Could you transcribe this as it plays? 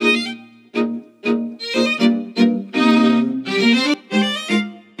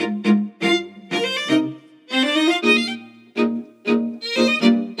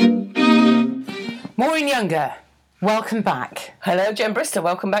Younger. Welcome back. Hello, Jen Brister.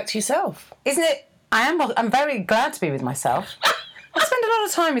 Welcome back to yourself. Isn't it? I'm very glad to be with myself. I spend a lot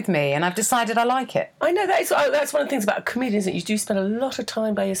of time with me, and I've decided I like it. I know, that's one of the things about a comedian, is that you do spend a lot of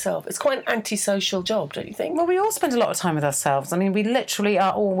time by yourself. It's quite an antisocial job, don't you think? Well, we all spend a lot of time with ourselves. I mean, we literally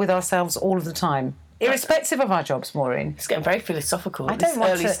are all with ourselves all of the time, irrespective of our jobs, Maureen. It's getting very philosophical at this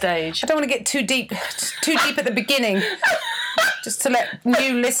early stage. I don't want to get too deep at the beginning. Just to let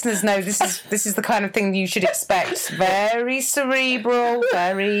new listeners know, this is the kind of thing you should expect. Very cerebral,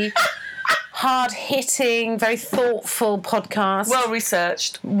 very hard-hitting, very thoughtful podcast. Well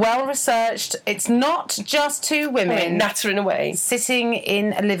researched. It's not just two women nattering away, sitting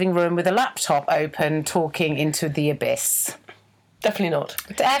in a living room with a laptop open, talking into the abyss. Definitely not.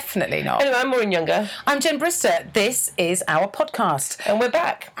 Definitely not. Anyway, I'm Maureen Younger. I'm Jen Brister. This is our podcast. And we're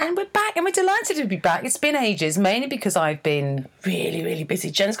back. And we're delighted to be back. It's been ages, mainly because I've been really, really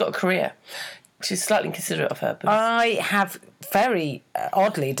busy. Jen's got a career. She's slightly inconsiderate of her. I have very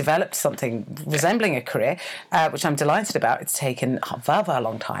oddly developed something resembling a career, which I'm delighted about. It's taken a very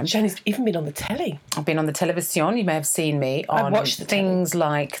long time. Jen's even been on the telly. I've been on the television. You may have seen me on things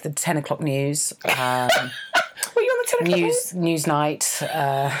like the 10 o'clock news. Were you on the 10 o'clock news? Newsnight.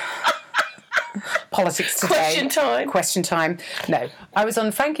 Politics Today. Question time. No. I was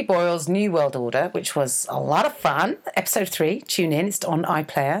on Frankie Boyle's New World Order, which was a lot of fun. Episode 3. Tune in. It's on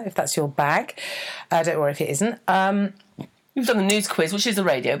iPlayer, if that's your bag. Don't worry if it isn't. You've done the news quiz, which is a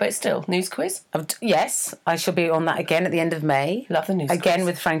radio, but it's still news quiz. Yes. I shall be on that again at the end of May. Love the news quiz. Again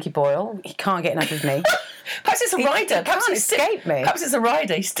with Frankie Boyle. He can't get enough of me. Perhaps it's a rider. He can't escape me. Perhaps it's a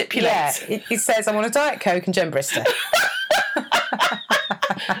rider. He stipulates. Yeah. He says, I want a Diet Coke and Jen Brister.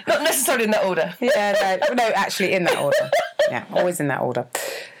 Not necessarily in that order. Yeah, no, actually in that order. Yeah, always in that order.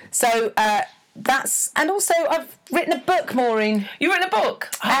 So and also I've written a book, Maureen. You've written a book?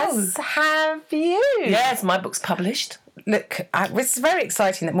 As have you. Yes, my book's published. Look, it's very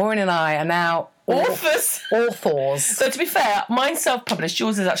exciting that Maureen and I are now authors. So to be fair, mine's self-published.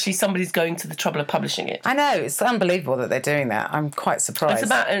 Yours is actually somebody's going to the trouble of publishing it. I know, it's unbelievable that they're doing that. I'm quite surprised.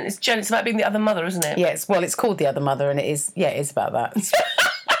 It's about being the other mother, isn't it? Yes, well, it's called The Other Mother, and it is about that.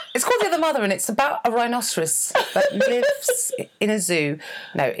 It's called The Other Mother, and it's about a rhinoceros that lives in a zoo.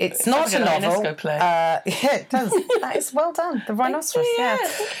 No, it's not a novel. UNESCO play. Yeah, it does. That is well done. The rhinoceros.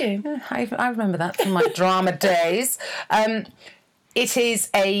 Thank you. Yeah, I remember that from my drama days. It is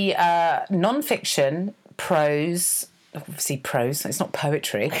a non-fiction prose. Obviously prose, it's not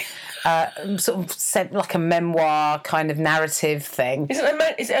poetry, sort of said like a memoir kind of narrative thing. Is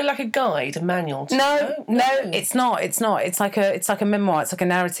it like a guide, a manual? No, it's not. It's like a memoir. It's like a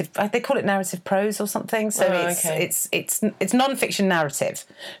narrative. They call it narrative prose or something. So it's non-fiction narrative.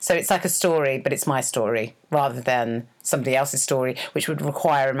 So it's like a story, but it's my story rather than somebody else's story, which would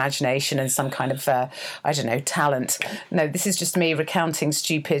require imagination and some kind of talent. No, this is just me recounting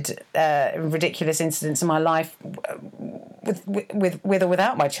stupid, ridiculous incidents in my life with or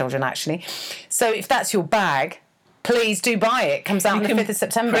without my children, actually. So if that's your bag, please do buy it. It comes out on the 5th of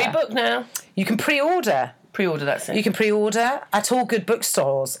September. Pre-book now. You can pre-order. That's it. You can pre-order at all good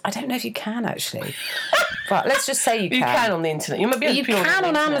bookstores. I don't know if you can, actually. But let's just say you can. You can on the internet. You might be able to pre-order can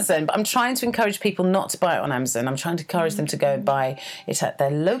on Amazon, but I'm trying to encourage people not to buy it on Amazon. I'm trying to encourage them to go and buy it at their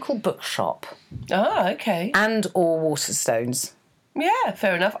local bookshop. Ah, okay. And or Waterstones. Yeah,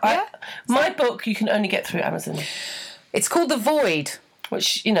 fair enough. Yeah. My book you can only get through Amazon. It's called The Void.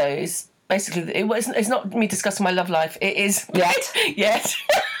 Which, is basically... It's not me discussing my love life. It is... Yet.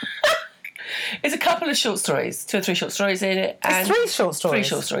 It's a couple of short stories, 2 or 3 short stories in it. And 3 short stories? 3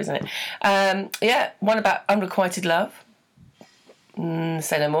 short stories in it. One about unrequited love.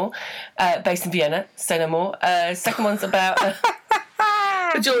 Say no more. Based in Vienna. Say no more. Second one's about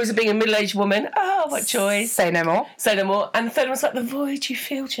the joys of being a middle-aged woman. Oh, what joys. Say no more. Say no more. And the third one's about the void you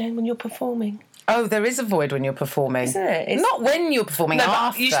feel, Jen, when you're performing. Oh, there is a void when you're performing. Isn't it? Not when you're performing,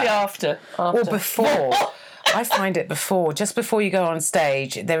 after. Usually after. Or before. I find it before. Just before you go on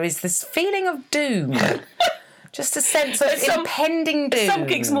stage, there is this feeling of doom. Just a sense of impending doom. Some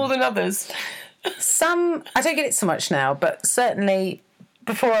gigs more than others. I don't get it so much now, but certainly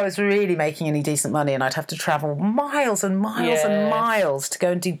before I was really making any decent money and I'd have to travel miles and miles and miles to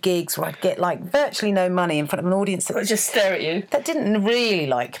go and do gigs where I'd get virtually no money in front of an audience that would just stare at you. That didn't really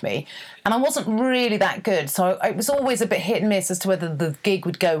like me. And I wasn't really that good, so it was always a bit hit and miss as to whether the gig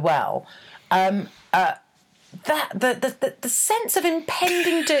would go well. The sense of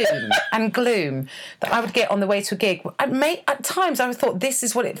impending doom and gloom that I would get on the way to a gig, at times I thought this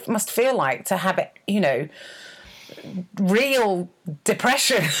is what it must feel like to have it, real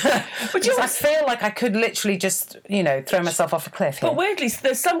depression. I feel like I could literally just, throw myself off a cliff here. But weirdly,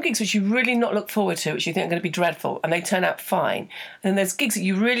 there's some gigs which you really not look forward to, which you think are going to be dreadful, and they turn out fine. And then there's gigs that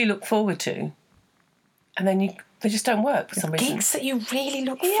you really look forward to, and then they just don't work for some reason. Gigs that you really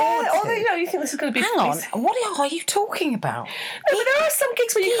look forward to? Yeah, you think this is going to be... Hang on, what are you talking about? No, but there are some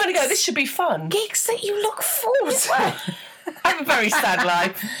gigs where you kind of go, this should be fun. Gigs that you look forward to? I have a very sad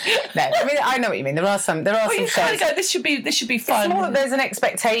life. No, I mean, I know what you mean. There are some shows. You kind of go, this should be fun. It's more that there's an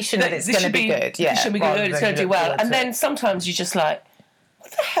expectation that it's going to be good. Yeah, it should be good. It's going to do well. And then sometimes you just like,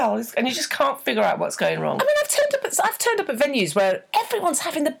 what the hell? And you just can't figure out what's going wrong. I mean, I've turned up at venues where everyone's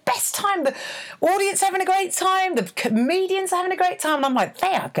having the best time. The audience having a great time. The comedians are having a great time. And I'm like,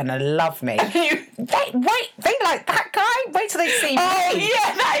 they are going to love me. They like that guy. Wait till they see me. Oh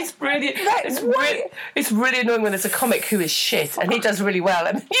yeah, that is brilliant. It's really annoying when there's a comic who is shit and he does really well,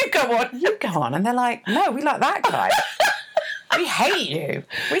 and you go on, and they're like, no, we like that guy. We hate you.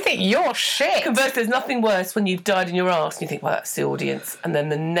 We think you're shit. Conversely, there's nothing worse when you've died in your arse and you think, well, that's the audience. And then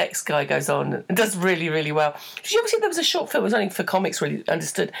the next guy goes on and does really, really well. Did you ever see there was a short film, it was only for comics really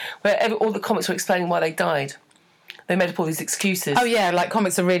understood, where all the comics were explaining why they died. They made up all these excuses. Oh, yeah, like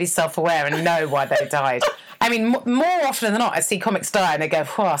comics are really self-aware and know why they died. I mean, more often than not, I see comics die and they go,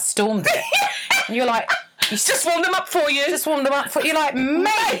 I stormed it. And you're like... Just warmed them up for you. You're like,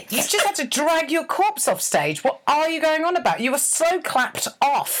 mate, you just had to drag your corpse off stage. What are you going on about? You were so clapped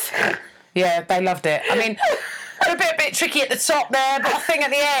off. Yeah, they loved it. I mean, a bit tricky at the top there, but I think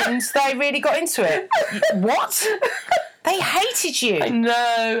at the end, they really got into it. What? They hated you. I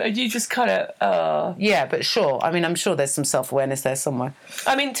know, and you just kind of... Yeah, but sure. I mean, I'm sure there's some self-awareness there somewhere.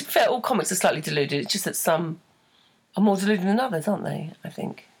 I mean, to be fair, all comics are slightly deluded. It's just that some are more deluded than others, aren't they, I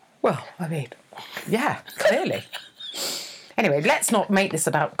think? Well, I mean... Yeah, clearly. Anyway, let's not make this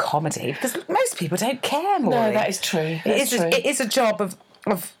about comedy because most people don't care, Maureen. No, that is true. It is a job of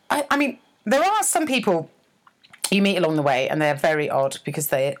I mean, there are some people you meet along the way and they're very odd because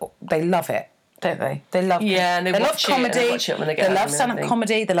they love it, don't they? They love and they love comedy. They watch it when they get They love stand-up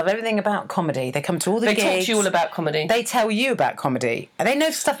comedy. They love everything about comedy. They come to all the gigs. They talk to you all about comedy. They tell you about comedy. And they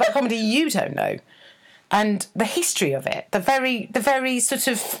know stuff about comedy you don't know. And the history of it, the very sort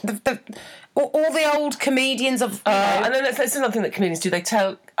of all the old comedians of. And then that's another thing that comedians do. They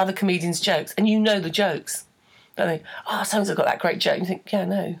tell other comedians jokes, and you know the jokes, don't they? Oh, someone's got that great joke. And you think, yeah,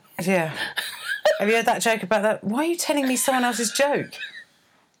 no. Yeah. Have you heard that joke about that? Why are you telling me someone else's joke?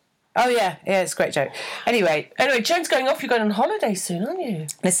 Oh, yeah, it's a great joke. Anyway, Jen's going off. You're going on holiday soon, aren't you?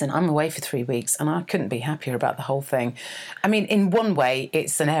 Listen, I'm away for 3 weeks and I couldn't be happier about the whole thing. I mean, in one way,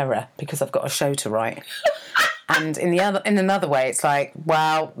 it's an error because I've got a show to write. And in another way, it's like,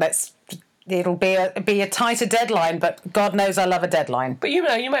 well, it'll be a tighter deadline, but God knows I love a deadline. But you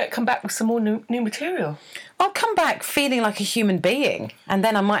might come back with some more new material. I'll come back feeling like a human being, and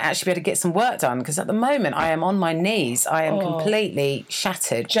then I might actually be able to get some work done, because at the moment I am on my knees. I am completely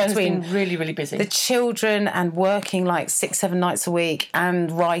shattered. Jen's been really, really busy. The children and working like 6-7 nights a week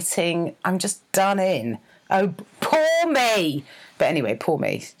and writing. I'm just done in. Oh, poor me. But anyway, poor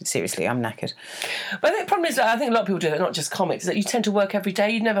me. Seriously, I'm knackered. But the problem is that I think a lot of people do that, not just comics, is that you tend to work every day.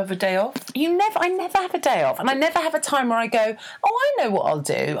 You never have a day off. I never have a day off. And I never have a time where I go, I know what I'll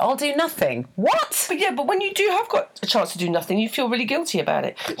do. I'll do nothing. What? But when you do have got a chance to do nothing, you feel really guilty about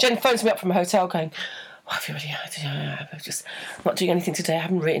it. Jen phones me up from a hotel going, I feel really... I'm just not doing anything today. I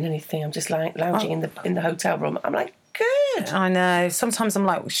haven't written anything. I'm just lounging in the hotel room. I'm like, good. I know. Sometimes I'm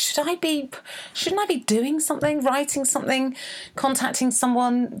like, shouldn't I be doing something, writing something, contacting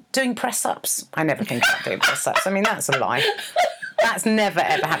someone, doing press-ups? I never think about doing press-ups. I mean, that's a lie. That's never,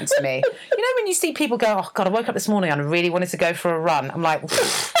 ever happened to me. You know when you see people go, oh, God, I woke up this morning and I really wanted to go for a run. I'm like,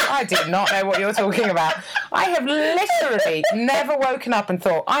 I do not know what you're talking about. I have literally never woken up and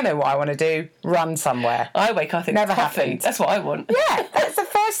thought, I know what I want to do, run somewhere. I wake up, I think, never coffee. Happened. That's what I want. Yeah, that's the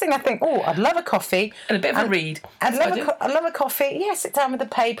first thing I think. Oh, I'd love a coffee. And a bit of a read. I'd love a coffee. Yeah, sit down with a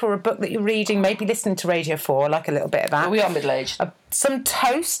paper or a book that you're reading, maybe listening to Radio 4. I like a little bit of that. Well, we are middle-aged. Some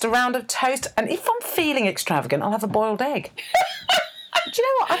toast, a round of toast. And if I'm feeling extravagant, I'll have a boiled egg. Do you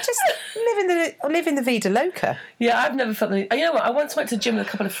know what? I just live in the Vida Loca. Yeah, I've never felt the... You know what? I once went to the gym with a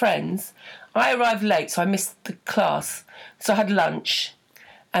couple of friends. I arrived late, so I missed the class. So I had lunch.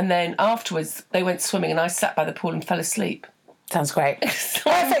 And then afterwards, they went swimming and I sat by the pool and fell asleep. Sounds great.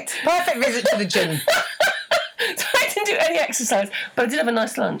 Perfect visit to the gym. So I didn't do any exercise, but I did have a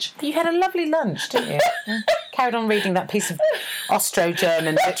nice lunch. You had a lovely lunch, didn't you? Carried on reading that piece of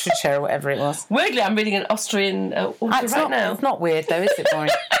Austro-German literature or whatever it was. Weirdly, I'm reading an Austrian author now. It's not weird, though, is it,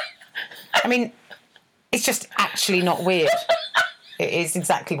 Maureen? I mean, it's just actually not weird. It is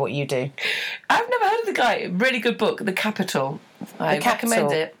exactly what you do. I've never heard of the guy. Really good book, The Capital. I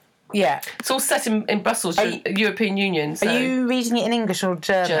recommend it. Yeah. It's all set in Brussels, European Union. So. Are you reading it in English or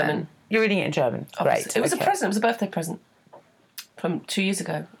German? German. You're reading it in German. Great. It was a present. It was a birthday present from 2 years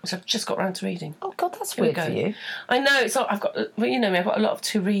ago, which I've just got around to reading. Oh God, that's weird for you. I know. So I've got, you know me, I've got a lot of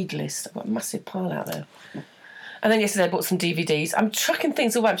to-read lists. I've got a massive pile out there. And then yesterday I bought some DVDs. I'm chucking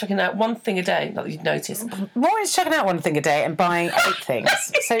things away. I'm chucking out one thing a day. Not that you'd notice. Maureen's chucking out one thing a day and buying 8 things.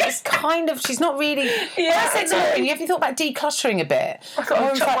 So it's kind of, she's not really... Yeah, I said to Maureen, have you thought about decluttering a bit?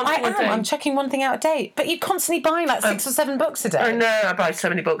 I'm chucking one thing out a day. But you're constantly buying like 6 or 7 books a day. I know, I buy so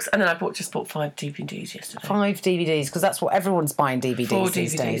many books. And then I just bought 5 DVDs yesterday. 5 DVDs, because that's what everyone's buying DVDs 4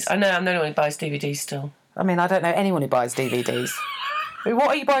 these DVDs. days. I know, I'm the only one who buys DVDs still. I mean, I don't know anyone who buys DVDs. What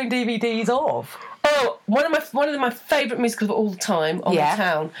are you buying DVDs of? Oh, one of my favourite musicals of all time, On the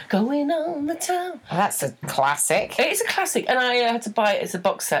Town. Going on the Town. Oh, that's a classic. It is a classic, and I had to buy it as a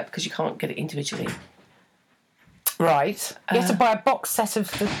box set because you can't get it individually. Right. You have to buy a box set of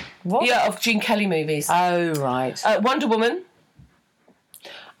the... What? Yeah, of Gene Kelly movies. Oh, right. Wonder Woman.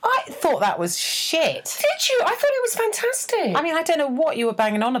 I thought that was shit. Did you? I thought it was fantastic. I mean, I don't know what you were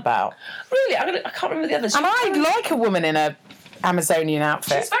banging on about. Really? I can't remember the others. And I like a woman in a Amazonian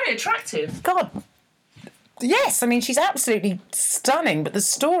outfit. She's very attractive. God. Yes, I mean, she's absolutely stunning, but the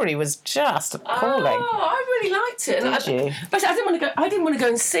story was just appalling. Oh, I really liked it. Did you? But I didn't want to go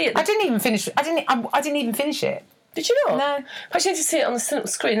and see it. I didn't even finish it. Did you not? No. I actually need to see it on the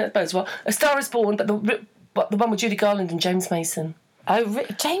screen. That bodes well. A Star Is Born, but the one with Judy Garland and James Mason. Oh,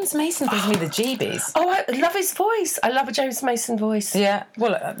 James Mason gives me the jeebies. Oh, I love his voice. I love a James Mason voice. Yeah,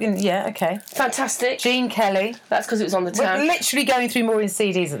 well, yeah, okay. Fantastic. Gene Kelly. That's because it was On the Town. We're literally going through Maureen's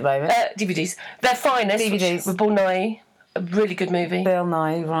CDs at the moment. DVDs. Their Finest. DVDs. With Bill Nye. A really good movie. Bill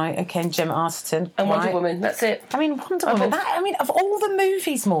Nye, right, okay, and Gemma Arterton. And Wonder Woman, that's it. I mean, Wonder Woman, of all the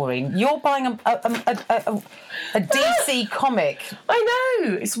movies, Maureen, you're buying a DC comic. I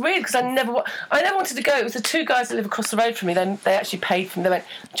know, it's weird because I never wanted to go. It was the 2 guys that live across the road from me. Then they actually paid for me. They went,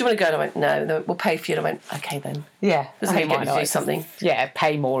 "Do you want to go?" And I went, "No." They went, "We'll pay for you." And I went, "Okay then." Yeah, Doesn't get me to do something. Yeah,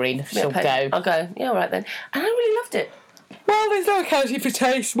 pay Maureen. She'll go. I'll go. Yeah, all right then. And I really loved it. Well, there's no accounting for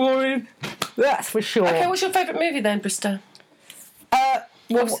taste, Maureen. That's for sure. Okay, what's your favourite movie then, Bristow?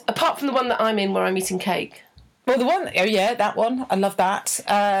 Apart from the one that I'm in where I'm eating cake. Well, that one. I love that.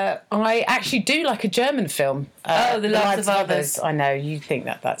 I actually do like a German film. The Lives of Others. I know, you think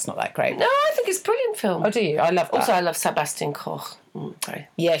that's not that great. No, I think it's a brilliant film. Oh, do you? I love that. Also, I love Sebastian Koch. Sorry.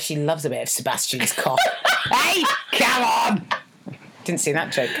 Yeah, she loves a bit of Sebastian's Koch. Hey, come on! Didn't see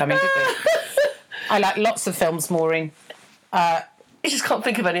that joke coming, did you? I like lots of films, Maureen. You just can't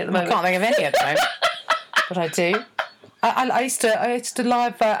think of any at the moment. I can't think of any at the moment. But I do. I used to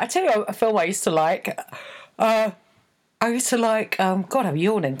love. I tell you a film I used to like. I used to like. God, I'm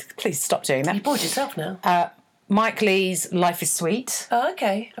yawning. Please stop doing that. You bored yourself now. Mike Leigh's Life is Sweet. Oh,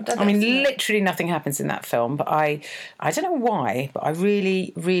 okay. I mean, literally nothing happens in that film, but I don't know why, but I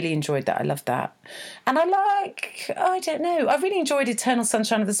really, really enjoyed that. I loved that. And I don't know, I really enjoyed Eternal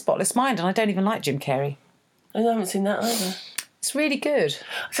Sunshine of the Spotless Mind, and I don't even like Jim Carrey. I haven't seen that either. It's really good.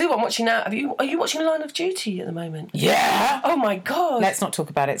 I'll tell you what I'm watching now. Are you watching Line of Duty at the moment? Yeah. Oh my God. Let's not talk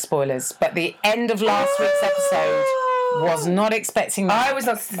about it, spoilers. But the end of last week's episode was not expecting that. I was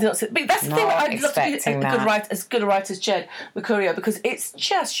not but that's the thing. I'd love to be as good a writer as Jen Mercurio, because it's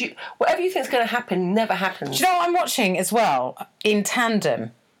just whatever you think is going to happen never happens. Do you know what I'm watching as well in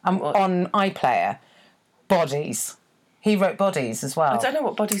tandem on iPlayer? Bodies. He wrote Bodies as well. I don't know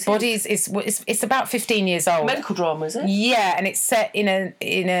what Bodies is. Bodies it's about 15 years old. Medical drama, is it? Yeah, and it's set in an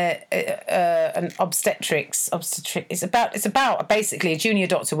obstetrics. It's about basically a junior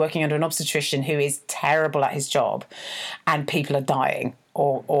doctor working under an obstetrician who is terrible at his job, and people are dying,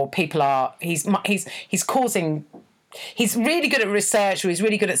 or people are. He's causing. He's really good at research, or he's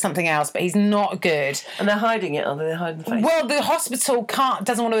really good at something else, but he's not good. And they're hiding it, aren't they? They're hiding the face. Well, the hospital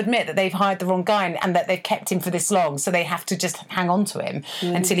doesn't want to admit that they've hired the wrong guy and that they've kept him for this long, so they have to just hang on to him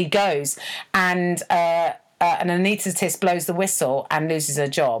until he goes. And an anaesthetist blows the whistle and loses her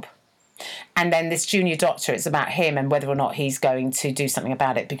job. And then this junior doctor, it's about him and whether or not he's going to do something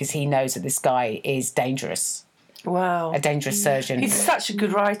about it, because he knows that this guy is dangerous. Wow. A dangerous surgeon. He's such a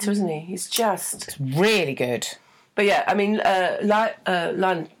good writer, isn't he? He's just... really good. But yeah, I mean,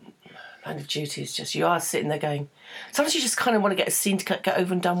 Line of Duty is just, you are sitting there going, sometimes you just kind of want to get a scene to get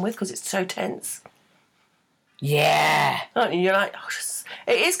over and done with because it's so tense. Yeah. Aren't you? You're like,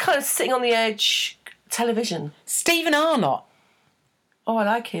 it is kind of sitting on the edge television. Stephen Arnott. Oh, I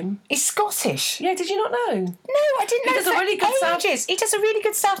like him. He's Scottish. Yeah, did you not know? No, I didn't know. He does a really good He does a really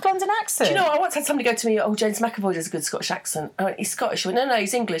good South London accent. Do you know, I once had somebody go to me, oh, James McAvoy does a good Scottish accent. I went, he's Scottish. I went, no,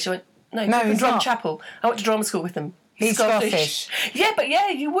 he's English. I went, no, he's from Chapel. I went to drama school with him. He's Scottish. Yeah, but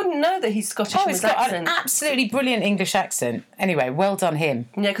you wouldn't know that he's Scottish from his accent. He's got an absolutely brilliant English accent. Anyway, well done him.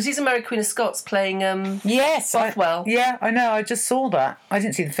 Yeah, because he's a Mary Queen of Scots playing yes, Bothwell. Yeah, I know. I just saw that. I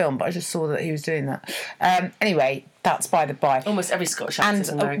didn't see the film, but I just saw that he was doing that. Anyway, that's by the by. Almost every Scottish actor is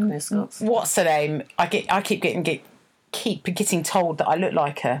a Mary Queen of Scots. What's her name? I keep getting told that I look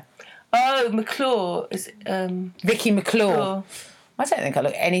like her. Oh, McClure. Vicky McClure. I don't think I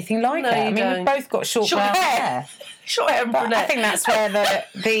look anything like her. I mean, we've both got short hair. Short hair and brunette. I think that's where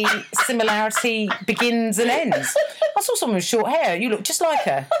the similarity begins and ends. I saw someone with short hair. You look just like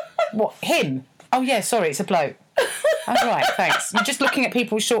her. What, him? Oh, yeah, sorry, it's a bloke. Oh, right, thanks. You're just looking at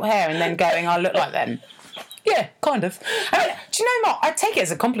people with short hair and then going, I look like them. Yeah, kind of. I mean, do you know what? I take it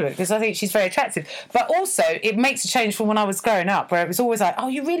as a compliment because I think she's very attractive. But also, it makes a change from when I was growing up, where it was always like, oh,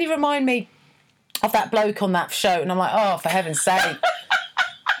 you really remind me of that bloke on that show. And I'm like, oh, for heaven's sake.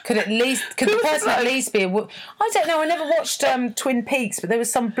 Could the person at least be a woman? I don't know. I never watched Twin Peaks, but there was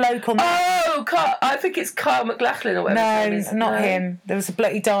some bloke on that. Oh, I think it's Kyle MacLachlan or whatever his name is. No, not him. There was a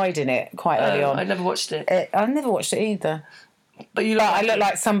bloke, he died in it quite early on. I never watched it. I never watched it either. But I look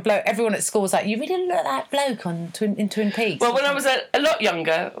like some bloke. Everyone at school was like, you really look like that bloke in Twin Peaks. Well, when I was a lot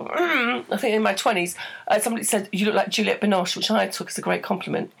younger, I think in my 20s, somebody said, you look like Juliette Binoche, which I took as a great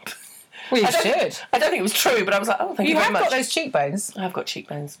compliment. Well, you should. I don't think it was true, but I was like, oh, thank you very much. You have got those cheekbones. I have got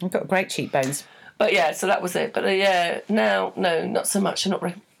cheekbones. You've got great cheekbones. But yeah, so that was it. But now, no, not so much.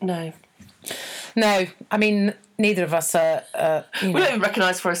 No. No, I mean, neither of us are... we don't even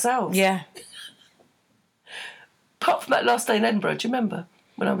recognise for ourselves. Yeah. Apart from that last day in Edinburgh, do you remember?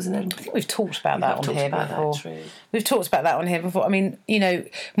 When I was in Edinburgh. I think we've talked about that on here before. We've talked about that on here before. I mean,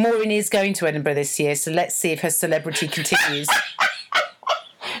 Maureen is going to Edinburgh this year, so let's see if her celebrity continues.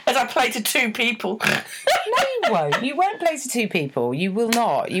 As I play to two people. No, you won't. You won't play to two people. You will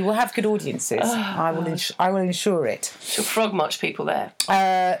not. You will have good audiences. I will ensure it. She'll frog march people there.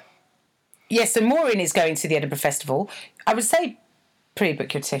 Yes, so Maureen is going to the Edinburgh Festival. I would say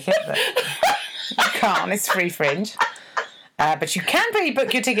pre-book your ticket, but you can't. It's free fringe. But you can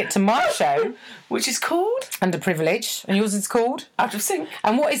pre-book your ticket to my show. Which is called? Underprivileged. And yours is called? Out of Sync.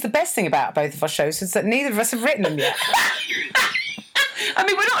 And what is the best thing about both of our shows is that neither of us have written them yet. I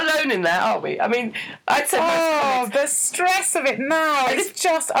mean, we're not alone in that, are we? I mean, I'd say the stress of it now is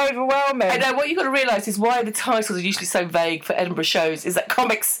just overwhelming. I know, what you've got to realise is why the titles are usually so vague for Edinburgh shows is that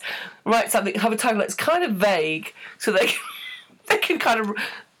comics write something, have a title that's kind of vague, so they can kind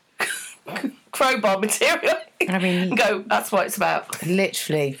of crowbar material and go, that's what it's about.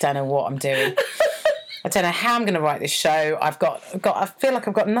 Literally don't know what I'm doing. I don't know how I'm going to write this show. I feel like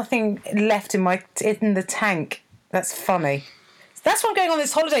I've got nothing left in the tank. That's funny. That's why I'm going on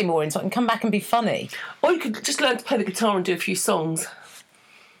this holiday, Maureen, so I can come back and be funny. Or you could just learn to play the guitar and do a few songs.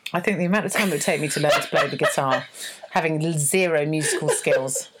 I think the amount of time it would take me to learn to play the guitar, having zero musical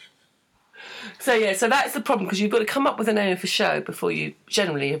skills. So that's the problem, because you've got to come up with a name for show before you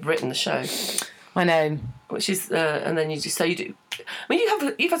generally have written the show. I know. Which is, and then you do. I mean,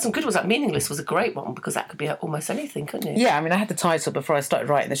 you've had some good ones. Like Meaningless was a great one, because that could be almost anything, couldn't it? Yeah, I mean, I had the title before I started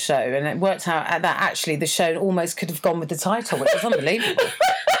writing the show, and it worked out that actually the show almost could have gone with the title, which was unbelievable.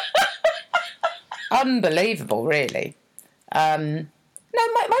 Unbelievable, really. No,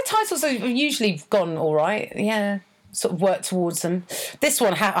 my titles have usually gone all right. Yeah, sort of work towards them. This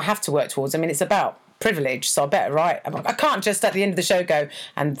one I have to work towards. I mean, it's about privilege, so I better write. I can't just at the end of the show go,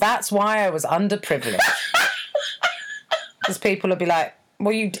 and that's why I was underprivileged. Because people will be like,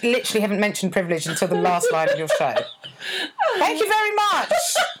 well, you literally haven't mentioned privilege until the last line of your show. Thank you very much.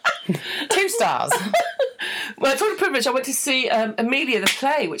 2 stars. Well, I talked of privilege. I went to see Amelia the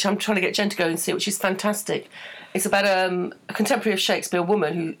play, which I'm trying to get Jen to go and see, which is fantastic. It's about a contemporary of Shakespeare, a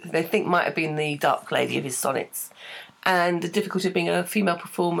woman who they think might have been the dark lady of his sonnets, and the difficulty of being a female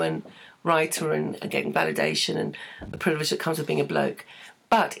performer and writer and getting validation and the privilege that comes with being a bloke.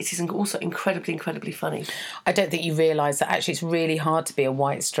 But it is also incredibly, incredibly funny. I don't think you realise that actually it's really hard to be a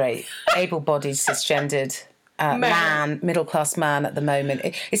white, straight, able-bodied, cisgendered middle-class man at the moment.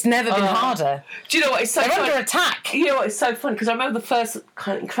 It's never been harder. Do you know what? It's so They're funny. under attack. You know what? It's so funny, because I remember the first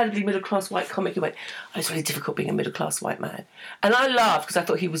kind of incredibly middle-class white comic who went, oh, it's really difficult being a middle-class white man. And I laughed because I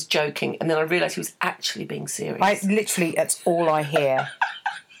thought he was joking, and then I realised he was actually being serious. That's all I hear.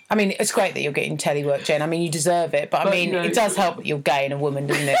 I mean, it's great that you're getting telly work, Jen. I mean, you deserve it. But I mean, it does help that you're gay and a woman,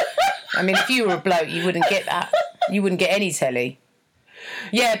 doesn't it? I mean, if you were a bloke, you wouldn't get that. You wouldn't get any telly.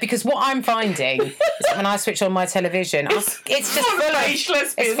 Yeah, because what I'm finding when I switch on my television, it's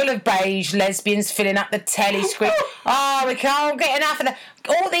just full of beige lesbians filling up the telly screen. Oh, we can't get enough of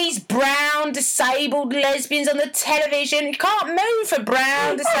all these brown disabled lesbians on the television. You can't move for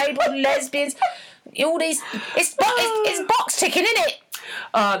brown disabled lesbians. All these, it's box ticking, isn't it?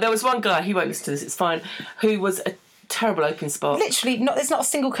 There was one guy, he won't listen to this, it's fine, who was a terrible open spot. Literally, there's not a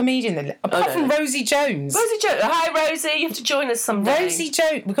single comedian apart from Rosie Jones. Rosie Jones. Hi, Rosie. You have to join us someday. Rosie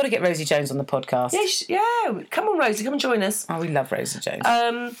Jones. We've got to get Rosie Jones on the podcast. Yeah. Come on, Rosie. Come and join us. Oh, we love Rosie Jones.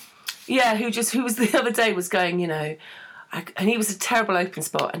 Who was the other day was going, and he was a terrible open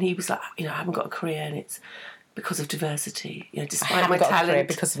spot, and he was like, I haven't got a career, and it's because of diversity. Despite my talent, a career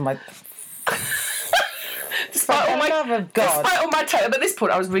because of my. Despite all my talent, but at this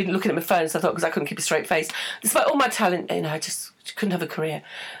point I was looking at my phone, so I thought, because I couldn't keep a straight face. Despite all my talent, I just couldn't have a career.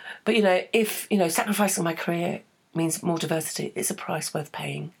 But if sacrificing my career means more diversity, it's a price worth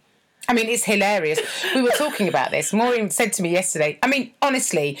paying. I mean, it's hilarious. We were talking about this. Maureen said to me yesterday. I mean,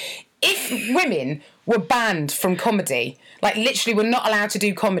 honestly, if women were banned from comedy, like literally were not allowed to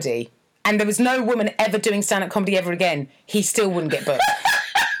do comedy, and there was no woman ever doing stand-up comedy ever again, he still wouldn't get booked.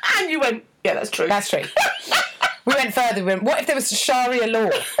 And you went, yeah, that's true. That's true. We went further. We went, what if there was Sharia law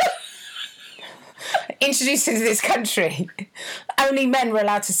introduced into this country? Only men were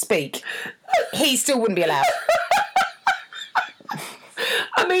allowed to speak. He still wouldn't be allowed.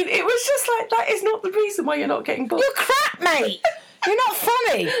 I mean, it was just like, that is not the reason why you're not getting booked. You're crap, mate. You're not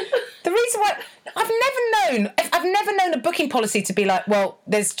funny. The reason why... I've never known a booking policy to be like, well,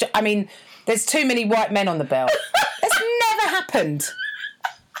 there's too many white men on the bill. That's never happened.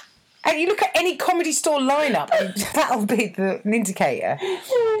 And you look at any comedy store lineup, and that'll be an indicator.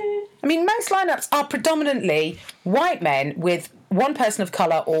 I mean, most lineups are predominantly white men with one person of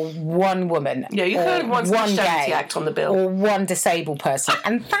colour or one woman. Yeah, you heard one gay act on the bill. Or one disabled person.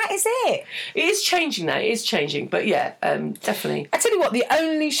 And that is it. It is changing now. It is changing. But yeah, definitely. I tell you what, the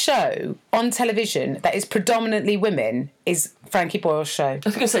only show on television that is predominantly women is Frankie Boyle's show. I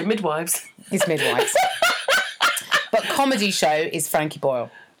was going to say Midwives. It's Midwives. But comedy show is Frankie Boyle.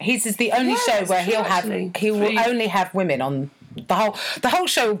 His is the only show where he will only have women on the whole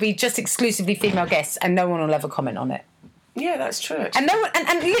show will be just exclusively female guests, and no one will ever comment on it. Yeah, that's true. And no one, and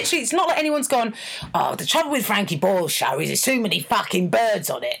literally, it's not like anyone's gone, oh, the trouble with Frankie Boyle's show is there's too many fucking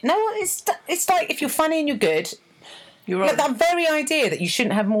birds on it. No, it's like if you're funny and you're good. You're right. That very idea that you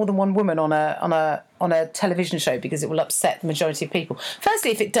shouldn't have more than one woman on a television show because it will upset the majority of people.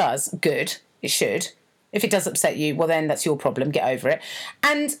 Firstly, if it does, good. It should. If it does upset you, well, then that's your problem. Get over it.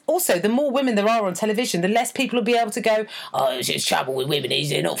 And also, the more women there are on television, the less people will be able to go, oh, it's just trouble with women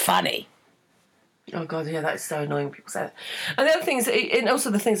is they're not funny. Oh, God, yeah, that's so annoying when people say that. And the other thing is, and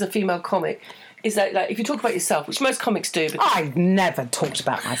also the thing as a female comic, is that, like, if you talk about yourself, which most comics do... I've never talked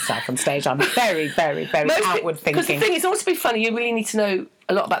about myself on stage. I'm very, very, very outward thinking. Because the thing is, in order to be funny, you really need to know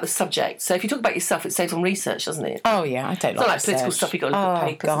a lot about the subject. So if you talk about yourself, it saves on research, doesn't it? Oh, yeah, I don't like research. Political stuff, you've got to look at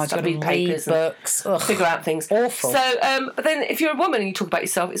papers and stuff, read papers books. And figure out things. Awful. So, but then if you're a woman and you talk about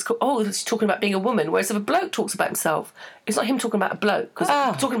yourself, it's called, it's talking about being a woman. Whereas if a bloke talks about himself, it's not him talking about a bloke, because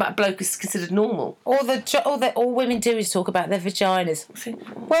talking about a bloke is considered normal. All women do is talk about their vaginas.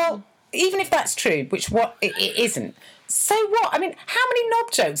 Well... Even if that's true, which it isn't, so what? I mean, how many knob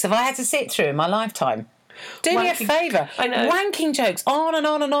jokes have I had to sit through in my lifetime? Do me a favour. I know. Wanking jokes, on and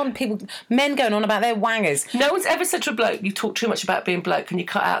on and on. Men going on about their wangers. No one's ever said to a bloke, you talk too much about being bloke and you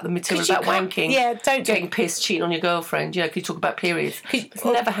cut out the material about wanking. Yeah, don't getting pissed, cheating on your girlfriend. Could you talk about periods? It's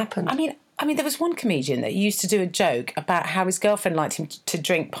never happened. I mean, there was one comedian that used to do a joke about how his girlfriend liked him to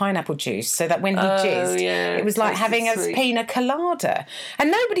drink pineapple juice so that when he jizzed, it was like having a pina colada. And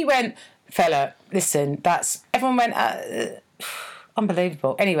nobody went, fella, listen, everyone went,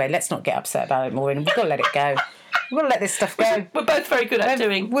 unbelievable. Anyway, let's not get upset about it, Maureen. We've got to let it go. We've got to let this stuff go. We're both very good at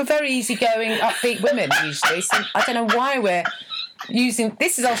doing. We're very easygoing, upbeat women, usually. So I don't know why we're using...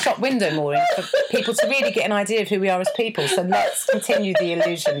 This is our shop window, Maureen, for people to really get an idea of who we are as people. So let's continue the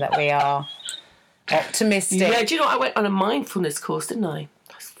illusion that we are optimistic. Yeah, do you know what? I went on a mindfulness course, didn't I?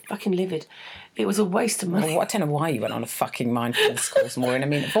 I was fucking livid. It was a waste of money. Well, I don't know why you went on a fucking mindfulness course, Maureen. I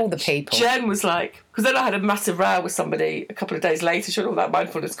mean, of all the people... Jen was like... Because then I had a massive row with somebody a couple of days later. She went, that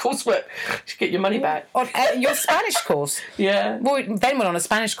mindfulness course work. You should get your money back. On your Spanish course? Yeah. Well, then went on a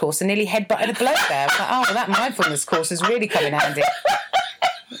Spanish course and nearly headbutted a bloke there. I was like, oh, well, that mindfulness course has really come in handy.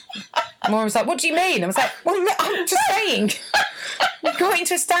 Maureen was like, what do you mean? I was like, well, look, I'm just saying. You got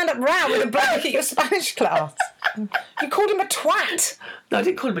into a stand-up row with a bloke at your Spanish class. You called him a twat. No, I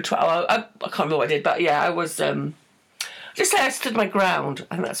didn't call him a twat. I can't remember what I did, but yeah, I was... just say I stood my ground.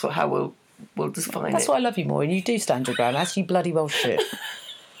 I think that's how we'll define it. That's why I love you, Maureen. You do stand your ground, as you bloody well should.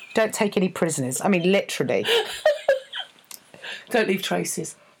 Don't take any prisoners. I mean, literally. Don't leave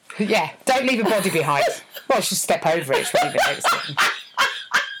traces. Yeah, don't leave a body behind. Well, just step over it. Leave it next to it.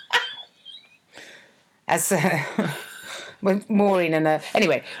 As with Maureen and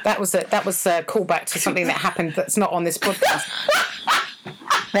anyway, that was a callback to something that happened that's not on this podcast.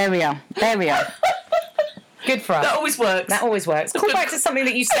 There we are. Good for us. That always works. Call back to something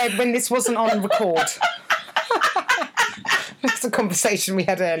that you said when this wasn't on record. That's a conversation we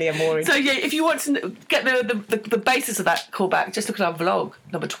had earlier, Maureen. So yeah, if you want to get the basis of that callback, just look at our vlog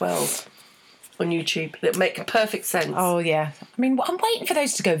number 12 on YouTube. That make perfect sense. Oh yeah. I mean, I'm waiting for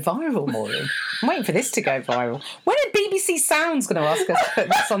those to go viral, Maureen. I'm waiting for this to go viral. When are BBC Sounds going to ask us to put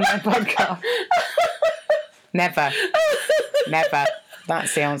this on their podcast? Never.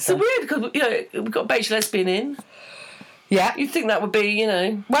 That's the answer. It's weird because we've got beige lesbian in. Yeah. You'd think that would be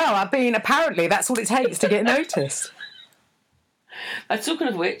Well, apparently that's all it takes to get noticed. Talking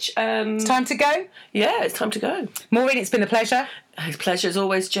of which, it's time to go. Yeah, it's time to go. Maureen, it's been a pleasure. It's a pleasure as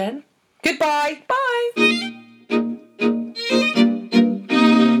always, Jen. Goodbye. Bye.